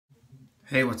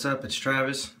Hey, what's up? It's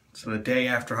Travis. It's the day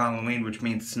after Halloween, which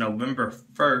means it's November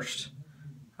 1st.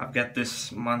 I've got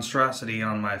this monstrosity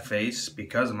on my face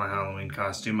because of my Halloween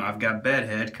costume. I've got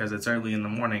bedhead because it's early in the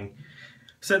morning.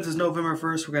 Since it's November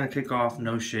 1st, we're going to kick off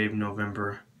No Shave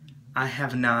November. I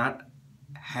have not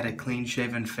had a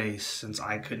clean-shaven face since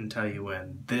I couldn't tell you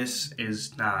when. This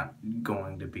is not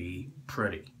going to be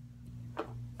pretty.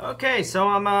 Okay, so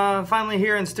I'm finally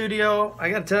here in studio.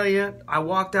 I gotta tell you, I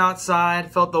walked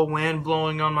outside, felt the wind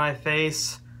blowing on my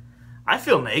face. I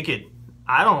feel naked.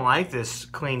 I don't like this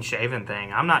clean-shaven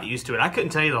thing. I'm not used to it. I couldn't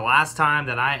tell you the last time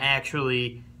that I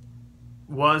actually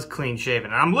was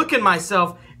clean-shaven. And I'm looking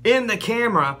myself in the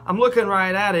camera. I'm looking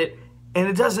right at it, and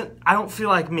I don't feel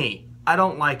like me. I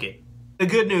don't like it. The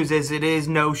good news is it is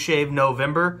No Shave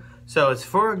November, so it's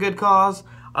for a good cause,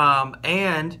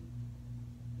 and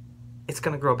it's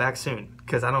going to grow back soon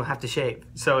because I don't have to shave.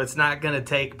 So it's not going to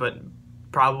take but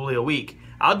probably a week.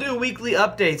 I'll do weekly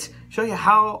updates, show you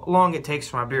how long it takes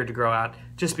for my beard to grow out,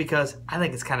 just because I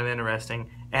think it's kind of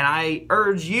interesting. And I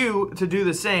urge you to do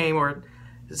the same, or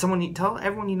tell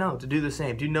everyone you know to do the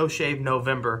same. Do No Shave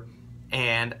November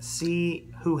and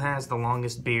see who has the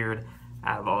longest beard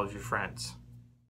out of all of your friends.